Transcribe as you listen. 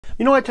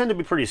You know, I tend to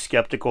be pretty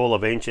skeptical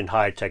of ancient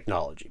high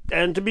technology.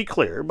 And to be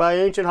clear, by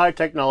ancient high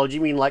technology, I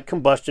mean like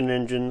combustion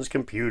engines,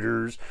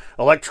 computers,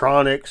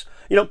 electronics.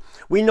 You know,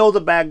 we know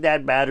the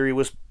Baghdad battery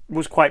was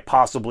quite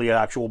possibly an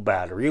actual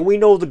battery. And we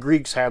know the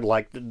Greeks had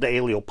like the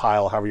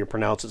Heliopile, however you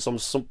pronounce it,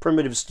 some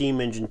primitive steam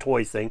engine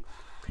toy thing.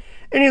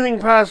 Anything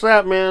past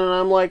that, man, and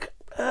I'm like,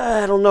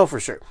 I don't know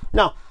for sure.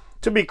 Now,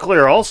 to be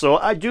clear also,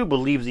 I do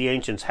believe the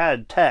ancients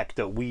had tech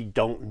that we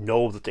don't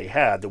know that they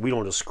had, that we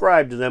don't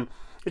ascribe to them.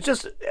 It's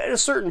just, at a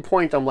certain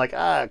point, I'm like,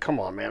 come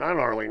on, man, I don't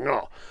really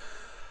know.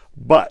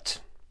 But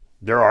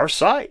there are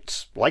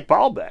sites, like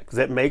Baalbek,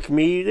 that make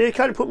me, they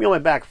kind of put me on my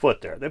back foot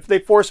there. They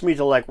force me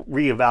to, like,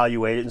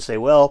 reevaluate it and say,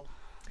 well,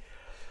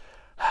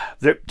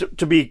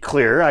 to be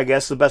clear, I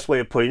guess the best way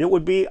of putting it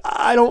would be,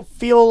 I don't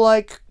feel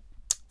like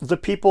the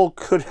people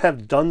could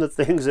have done the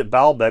things at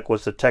Baalbek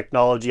with the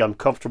technology I'm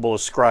comfortable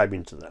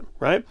ascribing to them,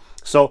 right?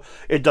 So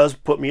it does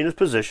put me in a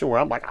position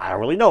where I'm like, I don't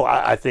really know.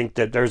 I think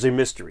that there's a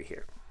mystery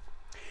here.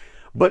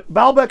 But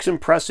Baalbek's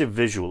impressive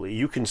visually.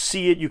 You can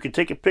see it, you can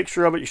take a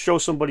picture of it, you show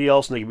somebody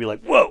else, and they can be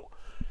like, whoa!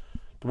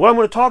 What I'm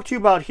going to talk to you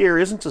about here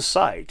isn't a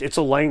site, it's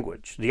a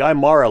language, the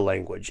Aymara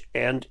language.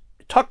 And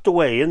tucked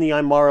away in the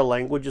Aymara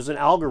language is an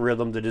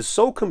algorithm that is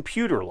so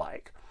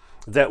computer-like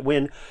that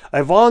when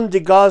Ivan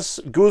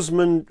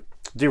Guzman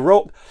de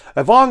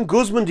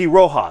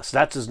Rojas,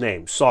 that's his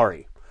name,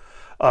 sorry.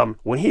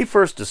 When he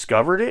first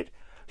discovered it,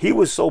 he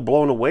was so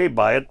blown away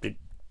by it that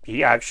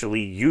he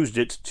actually used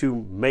it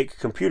to make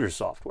computer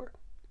software.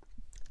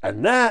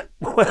 And that,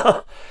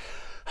 well,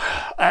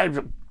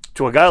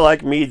 to a guy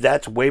like me,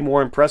 that's way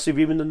more impressive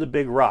even than the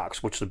big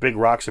rocks, which the big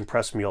rocks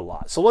impress me a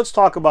lot. So let's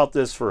talk about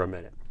this for a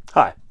minute.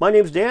 Hi, my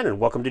name's Dan,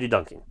 and welcome to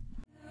Debunking.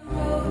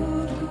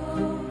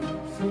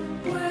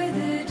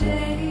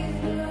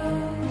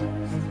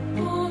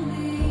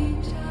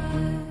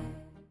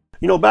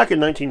 You know, back in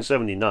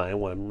 1979,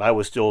 when I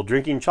was still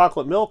drinking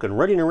chocolate milk and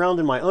running around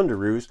in my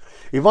underoos,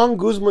 Ivan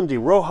Guzman de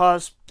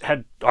Rojas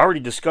had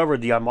already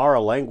discovered the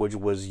Aymara language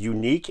was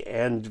unique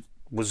and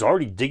was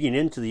already digging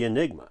into the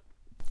enigma.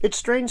 Its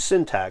strange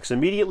syntax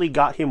immediately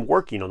got him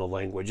working on the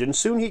language, and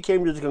soon he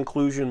came to the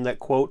conclusion that,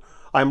 quote,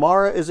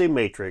 Aymara is a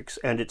matrix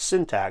and its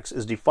syntax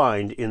is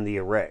defined in the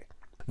array.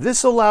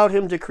 This allowed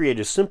him to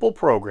create a simple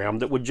program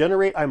that would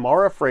generate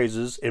Aymara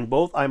phrases in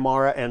both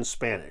Aymara and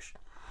Spanish.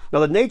 Now,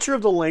 the nature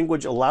of the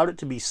language allowed it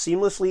to be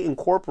seamlessly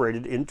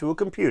incorporated into a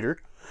computer,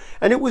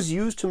 and it was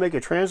used to make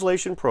a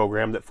translation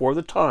program that, for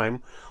the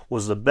time,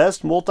 was the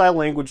best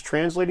multi-language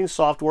translating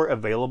software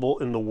available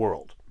in the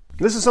world.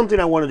 This is something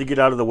I wanted to get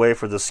out of the way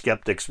for the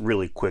skeptics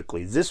really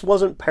quickly. This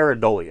wasn't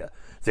pareidolia.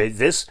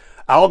 This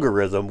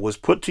algorithm was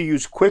put to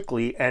use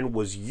quickly and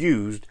was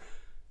used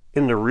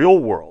in the real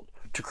world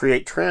to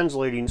create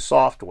translating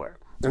software.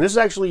 And this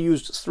actually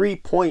used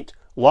 3-point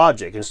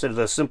logic instead of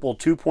the simple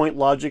 2-point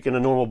logic in a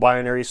normal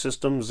binary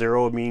system.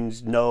 0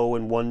 means no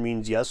and 1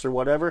 means yes or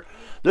whatever.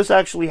 This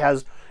actually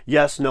has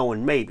yes, no,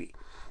 and maybe.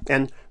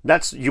 And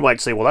that's, you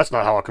might say, well, that's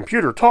not how a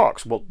computer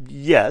talks. Well,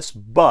 yes,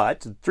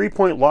 but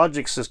 3-point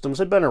logic systems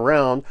had been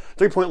around,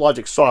 3-point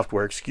logic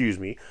software, excuse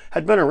me,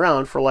 had been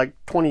around for like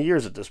 20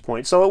 years at this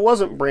point. So it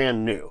wasn't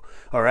brand new,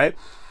 all right?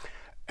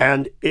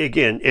 And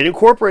again, it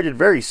incorporated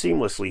very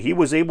seamlessly. He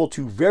was able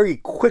to very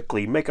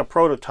quickly make a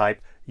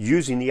prototype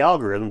using the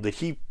algorithm that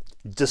he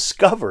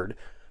discovered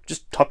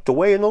just tucked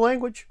away in the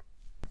language.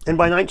 And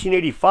by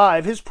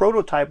 1985, his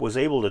prototype was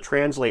able to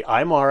translate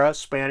Aymara,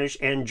 Spanish,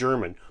 and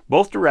German,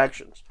 both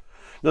directions.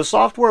 The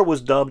software was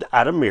dubbed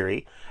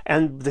Atamiri,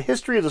 and the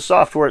history of the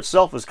software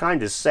itself is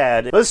kind of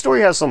sad. This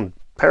story has some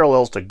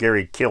parallels to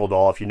Gary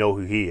Kildall, if you know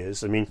who he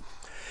is. I mean,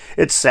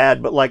 it's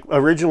sad, but like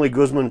originally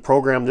Guzman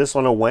programmed this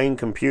on a Wang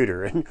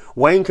computer, and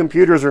Wang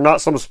computers are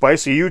not some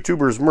spicy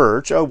YouTuber's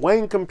merch. A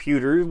Wang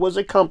computer was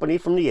a company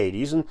from the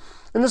 80s, and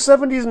in the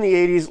 70s and the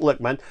 80s,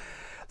 look man,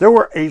 there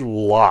were a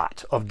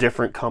lot of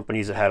different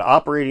companies that had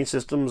operating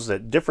systems,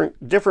 that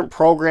different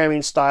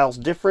programming styles,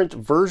 different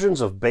versions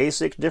of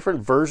BASIC,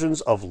 different versions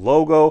of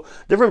Logo,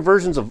 different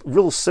versions of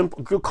real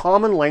simple,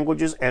 common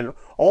languages, and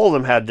all of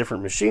them had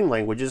different machine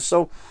languages.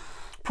 So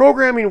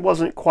programming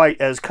wasn't quite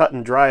as cut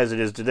and dry as it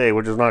is today,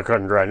 which is not cut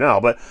and dry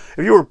now. But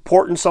if you were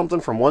porting something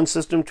from one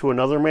system to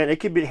another, man, it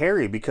could be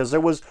hairy because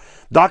there was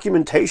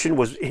documentation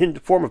was in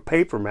the form of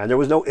paper, man. There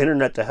was no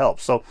internet to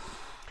help. So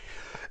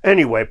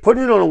anyway,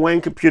 putting it on a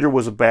Wang computer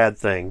was a bad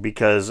thing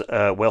because,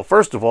 well,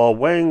 first of all,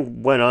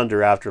 Wang went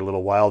under after a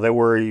little while.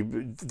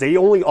 They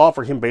only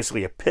offered him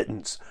basically a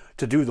pittance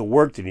to do the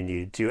work that he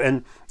needed to.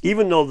 And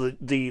even though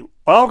the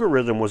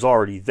algorithm was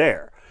already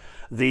there,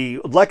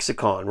 the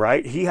lexicon,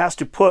 right? He has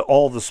to put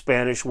all the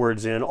Spanish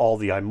words in, all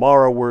the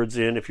Aymara words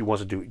in. If he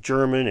wants to do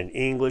German and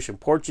English and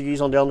Portuguese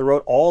on down the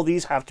road, all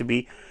these have to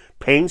be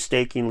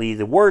painstakingly,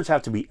 the words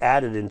have to be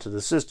added into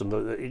the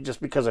system. Just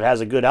because it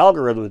has a good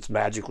algorithm that's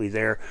magically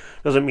there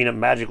doesn't mean it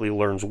magically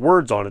learns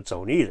words on its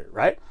own either,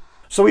 right?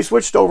 So he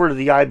switched over to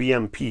the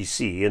IBM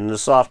PC, and the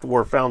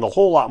software found a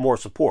whole lot more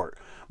support,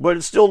 but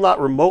it's still not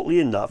remotely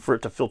enough for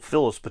it to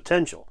fulfill its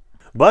potential.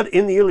 But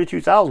in the early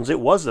 2000s, it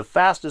was the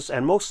fastest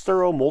and most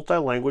thorough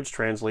multi-language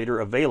translator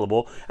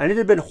available, and it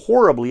had been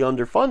horribly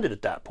underfunded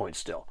at that point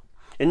still.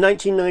 In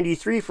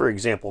 1993, for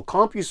example,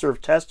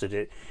 CompuServe tested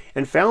it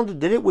and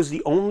found that it was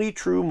the only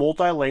true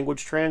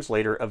multi-language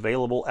translator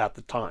available at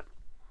the time.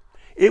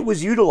 It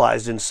was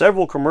utilized in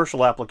several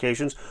commercial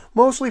applications,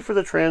 mostly for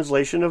the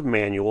translation of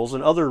manuals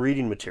and other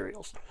reading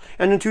materials.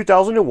 And in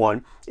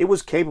 2001, it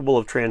was capable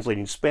of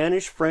translating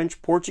Spanish,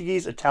 French,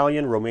 Portuguese,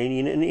 Italian,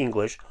 Romanian, and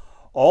English,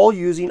 all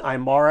using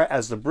Aymara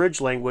as the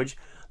bridge language,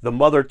 the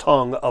mother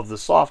tongue of the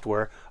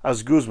software,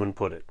 as Guzman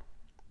put it.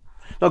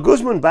 Now,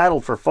 Guzman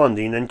battled for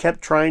funding and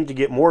kept trying to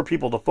get more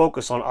people to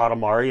focus on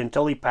Atamiri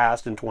until he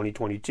passed in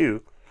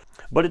 2022,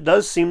 but it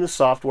does seem the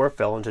software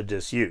fell into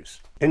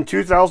disuse. In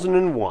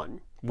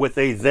 2001, with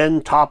a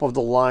then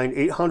top-of-the-line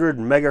 800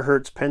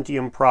 megahertz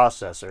Pentium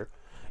processor,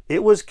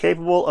 it was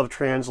capable of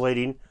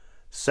translating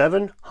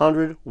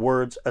 700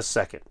 words a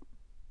second.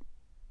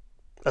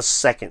 A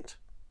second.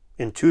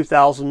 In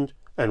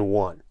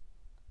 2001.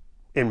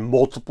 In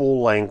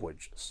multiple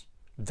languages.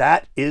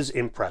 That is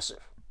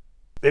impressive.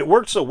 It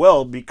worked so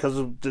well because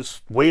of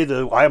this way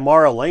the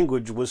Aymara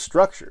language was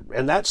structured.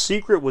 And that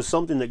secret was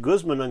something that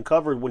Guzman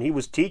uncovered when he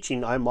was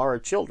teaching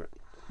Aymara children.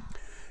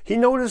 He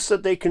noticed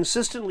that they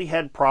consistently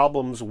had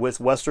problems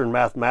with Western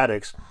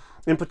mathematics,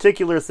 in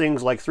particular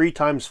things like 3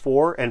 times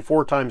 4 and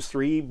 4 times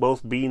 3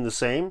 both being the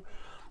same.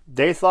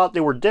 They thought they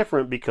were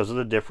different because of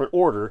the different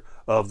order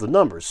of the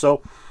numbers.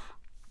 So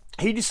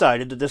he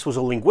decided that this was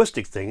a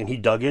linguistic thing, and he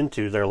dug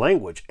into their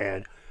language,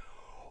 and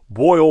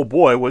boy, oh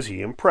boy, was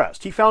he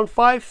impressed. He found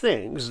 5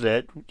 things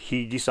that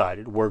he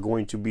decided were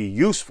going to be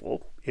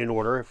useful in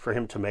order for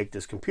him to make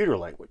this computer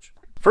language.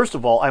 First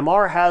of all,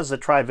 Aymara has the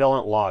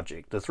trivalent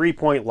logic, the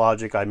 3-point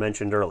logic I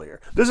mentioned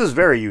earlier. This is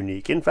very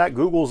unique. In fact,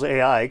 Google's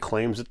AI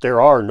claims that there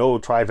are no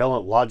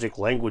trivalent logic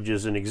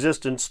languages in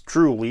existence,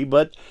 truly,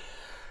 but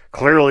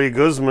clearly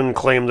Guzman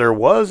claimed there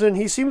was, and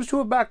he seems to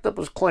have backed up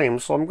his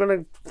claims, so I'm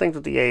going to think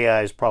that the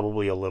AI is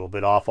probably a little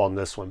bit off on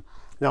this one.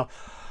 Now,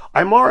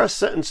 Aymara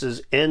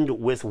sentences end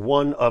with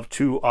one of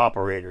 2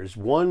 operators.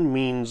 One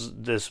means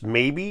this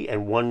maybe,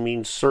 and one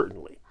means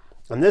certainly.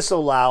 And this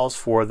allows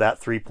for that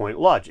 3-point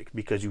logic,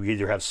 because you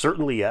either have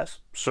certainly yes,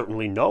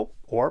 certainly no,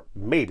 or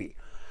maybe.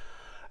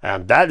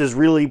 And that is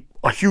really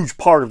a huge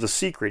part of the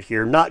secret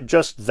here. Not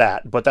just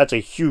that, but that's a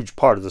huge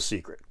part of the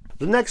secret.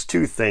 The next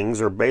 2 things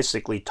are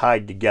basically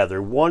tied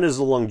together. One is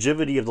the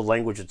longevity of the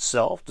language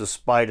itself,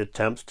 despite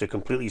attempts to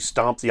completely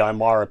stomp the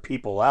Aymara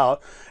people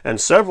out, and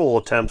several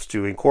attempts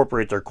to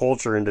incorporate their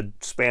culture into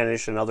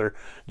Spanish and other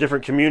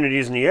different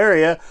communities in the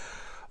area.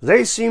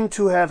 They seem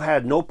to have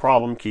had no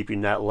problem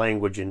keeping that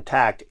language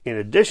intact. In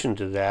addition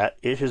to that,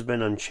 it has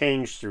been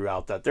unchanged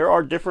throughout that. There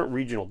are different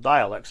regional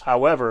dialects.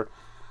 However,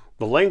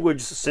 the language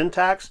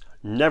syntax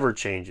never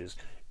changes,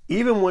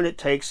 even when it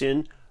takes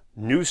in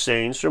new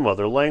sayings from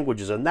other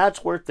languages. And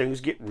that's where things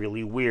get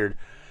really weird.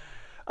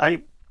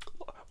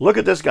 Look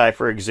at this guy,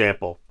 for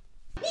example.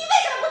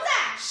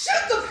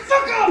 Shut the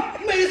fuck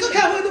up! 每次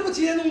开会都不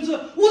提前通知，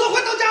我都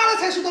快到家了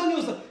才收到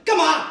news， 干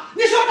嘛？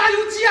你是要打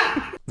游击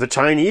啊？ The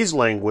Chinese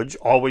language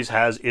always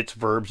has its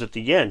verbs at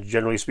the end.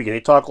 Generally speaking, they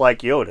talk like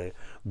Yoda.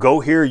 Go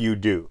here, you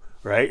do,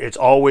 right? It's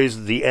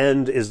always the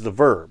end is the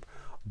verb.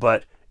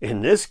 But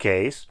in this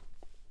case,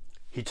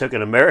 he took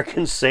an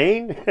American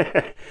saying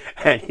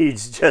and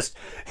he's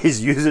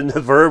using the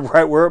verb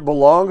right where it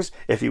belongs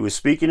if he was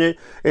speaking it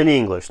in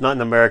English, not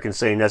an American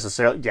saying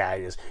necessarily. Yeah,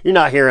 it is. You're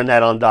not hearing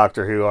that on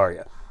Doctor Who, are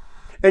you?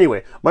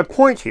 Anyway, my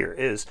point here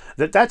is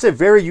that that's a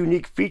very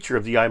unique feature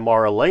of the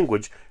Aymara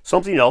language,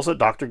 something else that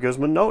Dr.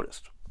 Guzman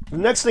noticed. The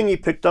next thing he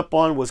picked up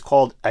on was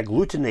called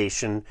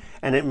agglutination,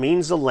 and it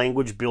means the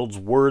language builds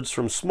words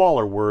from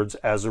smaller words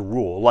as a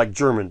rule, like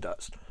German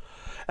does.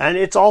 And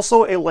it's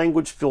also a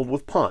language filled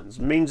with puns.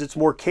 It means it's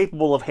more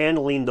capable of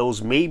handling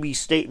those maybe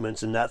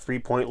statements in that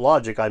 3-point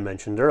logic I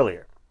mentioned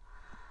earlier.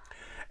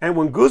 And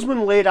when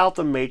Guzman laid out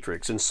the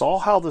matrix and saw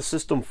how the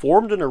system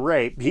formed an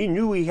array, he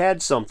knew he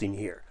had something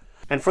here.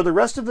 And for the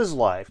rest of his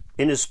life,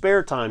 in his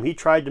spare time, he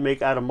tried to make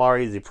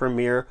Atamiri the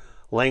premier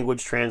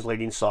language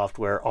translating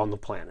software on the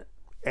planet.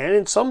 And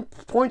in some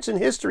points in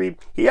history,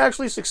 he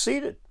actually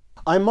succeeded.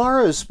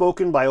 Aymara is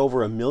spoken by over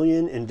 1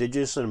 million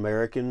indigenous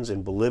Americans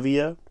in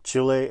Bolivia,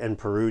 Chile, and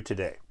Peru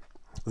today.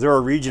 There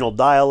are regional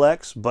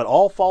dialects, but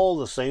all follow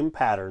the same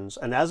patterns,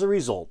 and as a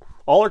result,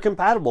 all are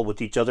compatible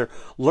with each other.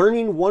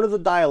 Learning one of the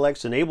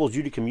dialects enables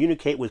you to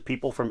communicate with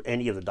people from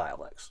any of the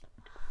dialects.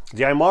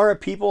 The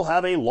Aymara people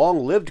have a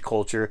long-lived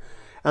culture,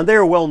 and they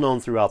are well known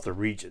throughout the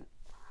region.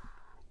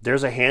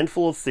 There's a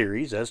handful of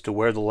theories as to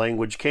where the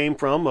language came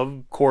from.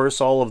 Of course,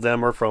 all of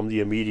them are from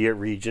the immediate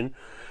region,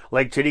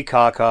 like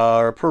Titicaca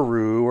or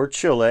Peru or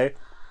Chile,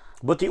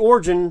 but the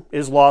origin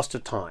is lost to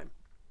time.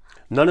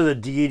 None of the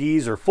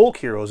deities or folk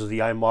heroes of the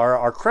Aymara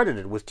are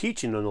credited with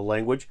teaching them the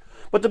language,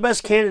 but the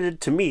best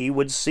candidate to me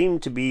would seem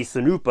to be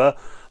Thunupa,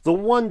 the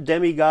one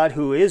demigod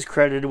who is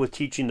credited with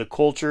teaching the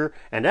culture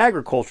and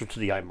agriculture to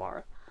the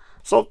Aymara.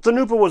 So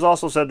Tanupa was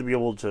also said to be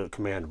able to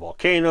command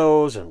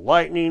volcanoes and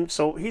lightning.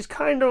 So he's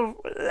kind of,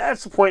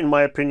 that's the point in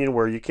my opinion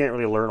where you can't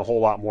really learn a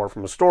whole lot more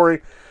from a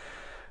story.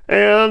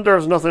 And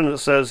there's nothing that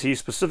says he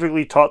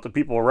specifically taught the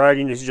people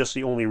writing. He's just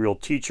the only real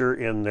teacher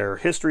in their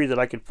history that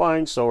I could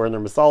find. So, or in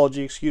their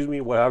mythology, excuse me,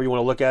 however you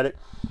want to look at it.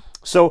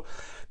 So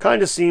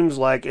kind of seems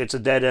like it's a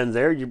dead end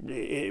there.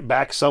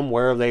 Back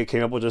somewhere they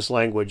came up with this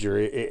language, or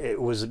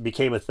it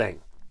became a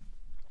thing.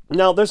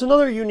 Now, there's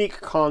another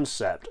unique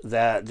concept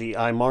that the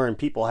Aymaran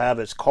people have.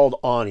 It's called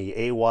Ani,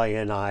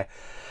 A-Y-N-I.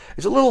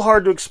 It's a little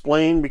hard to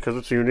explain because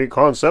it's a unique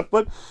concept,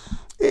 but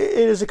it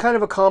is a kind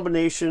of a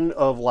combination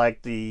of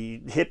like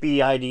the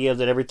hippie idea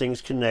that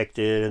everything's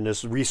connected and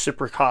this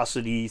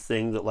reciprocity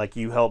thing that like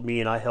you help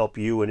me and I help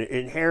you, and an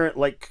inherent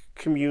like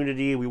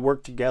community, we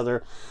work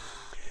together.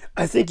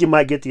 I think you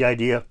might get the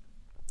idea.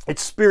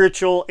 It's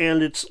spiritual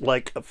and it's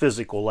like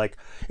physical. Like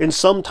in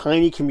some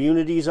tiny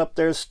communities up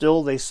there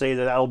still, they say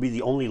that that'll be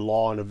the only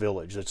law in a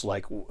village. It's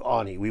like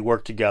Ani, we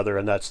work together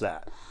and that's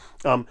that.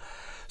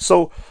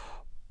 So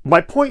my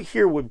point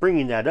here with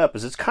bringing that up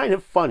is it's kind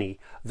of funny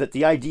that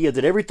the idea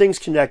that everything's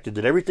connected,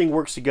 that everything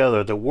works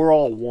together, that we're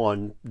all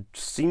one,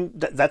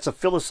 that's a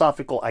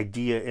philosophical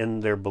idea in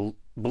their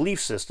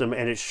belief system,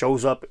 and it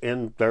shows up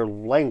in their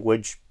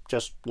language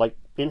just like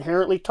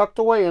inherently tucked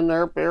away in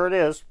there. There it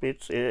is.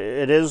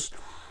 It is.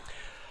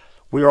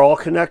 We are all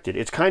connected.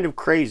 It's kind of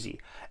crazy.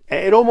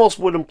 It almost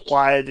would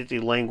imply that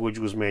the language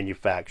was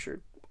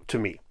manufactured to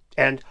me.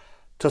 And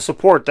to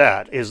support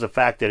that is the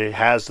fact that it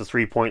has the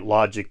three-point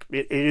logic.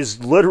 It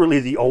is literally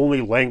the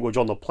only language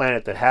on the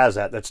planet that has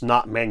that, that's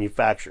not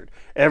manufactured.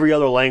 Every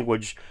other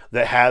language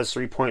that has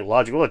three-point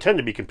logic, well, they tend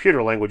to be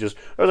computer languages.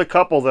 There's a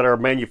couple that are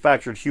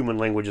manufactured human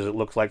languages, it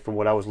looks like, from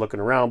what I was looking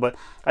around, but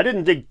I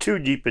didn't dig too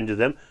deep into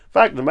them.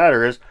 Fact of the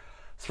matter is,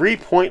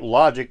 three-point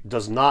logic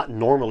does not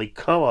normally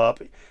come up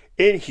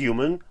in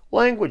human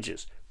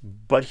languages.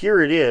 But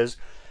here it is,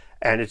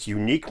 and it's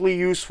uniquely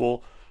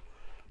useful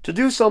to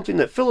do something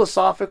that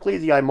philosophically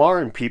the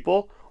Aymaran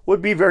people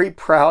would be very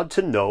proud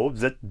to know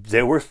that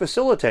they were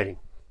facilitating.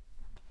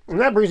 And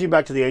that brings me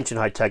back to the ancient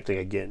high-tech thing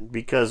again,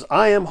 because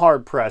I am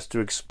hard-pressed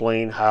to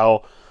explain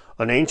how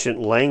an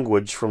ancient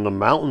language from the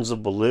mountains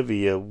of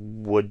Bolivia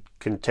would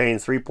contain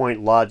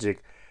three-point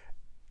logic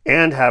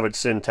and have its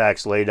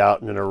syntax laid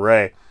out in an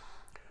array,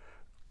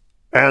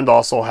 and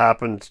also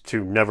happened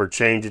to never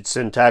change its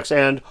syntax,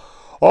 and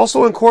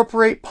also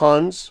incorporate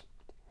puns,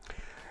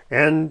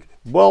 and,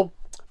 well,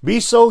 be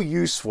so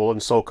useful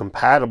and so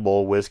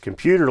compatible with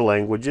computer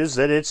languages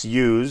that it's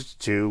used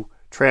to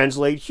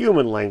translate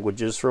human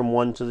languages from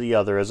one to the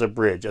other as a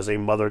bridge, as a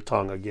mother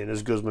tongue, again,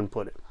 as Guzman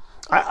put it.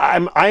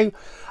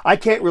 I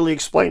can't really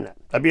explain that.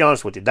 I'll be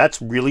honest with you.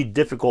 That's really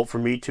difficult for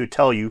me to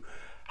tell you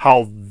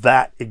how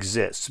that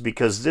exists,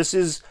 because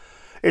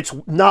it's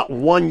not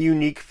one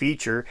unique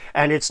feature,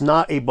 and it's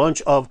not a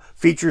bunch of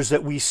features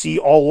that we see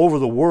all over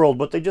the world,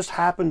 but they just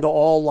happen to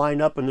all line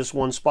up in this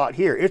one spot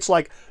here. It's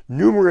like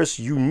numerous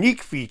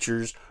unique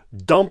features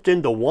dumped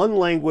into one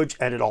language,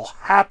 and it all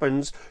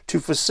happens to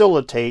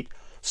facilitate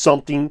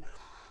something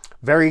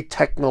very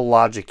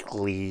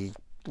technologically,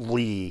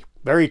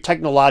 very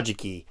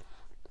technologic-y.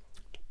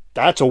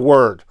 That's a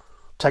word.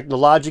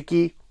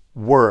 Technologic-y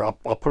word.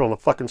 I'll put it on the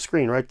fucking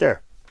screen right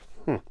there.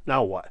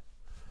 Now what?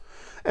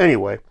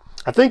 Anyway,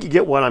 I think you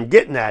get what I'm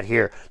getting at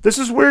here. This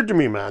is weird to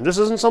me, man. This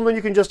isn't something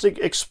you can just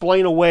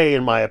explain away,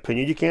 in my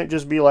opinion. You can't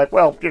just be like,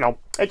 well, you know,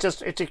 it's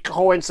a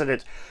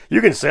coincidence.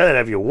 You can say that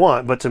if you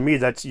want, but to me,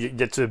 that's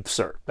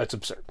absurd. That's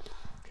absurd.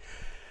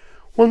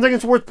 One thing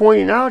that's worth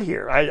pointing out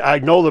here, I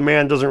know the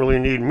man doesn't really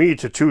need me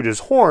to toot his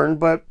horn,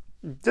 but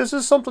this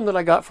is something that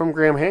I got from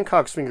Graham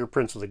Hancock's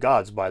Fingerprints of the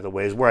Gods, by the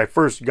way, is where I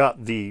first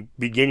got the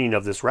beginning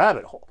of this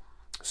rabbit hole.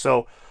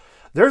 So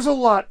there's a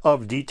lot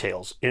of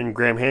details in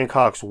Graham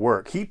Hancock's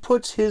work. He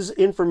puts his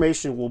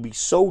information will be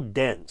so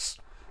dense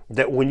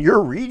that when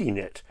you're reading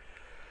it,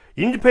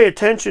 you need to pay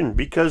attention,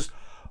 because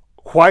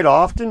quite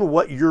often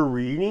what you're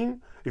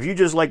reading, if you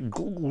just like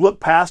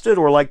look past it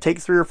or like take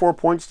 3 or 4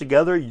 points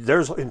together,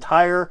 there's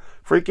entire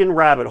freaking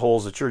rabbit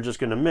holes that you're just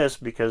going to miss,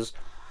 because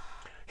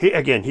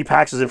he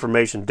packs his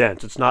information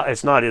dense. It's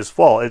not his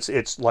fault.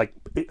 It's like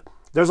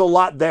there's a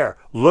lot there.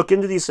 Look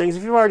into these things.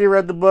 If you've already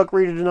read the book,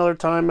 read it another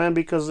time, man,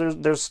 because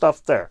there's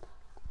stuff there.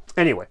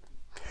 Anyway,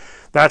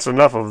 that's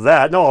enough of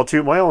that. No, I'll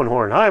toot my own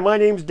horn. Hi, my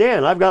name's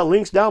Dan. I've got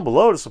links down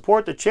below to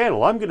support the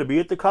channel. I'm going to be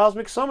at the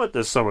Cosmic Summit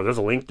this summer. There's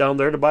a link down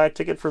there to buy a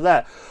ticket for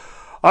that.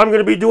 I'm going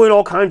to be doing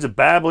all kinds of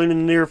babbling in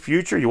the near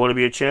future. You want to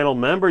be a channel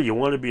member? You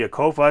want to be a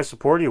Ko-Fi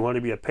supporter? You want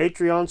to be a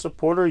Patreon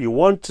supporter? You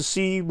want to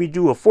see me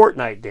do a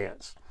Fortnite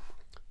dance?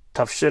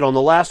 Tough shit on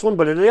the last one,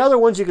 but in the other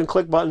ones, you can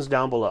click buttons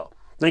down below.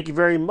 Thank you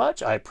very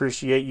much. I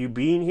appreciate you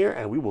being here,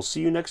 and we will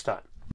see you next time.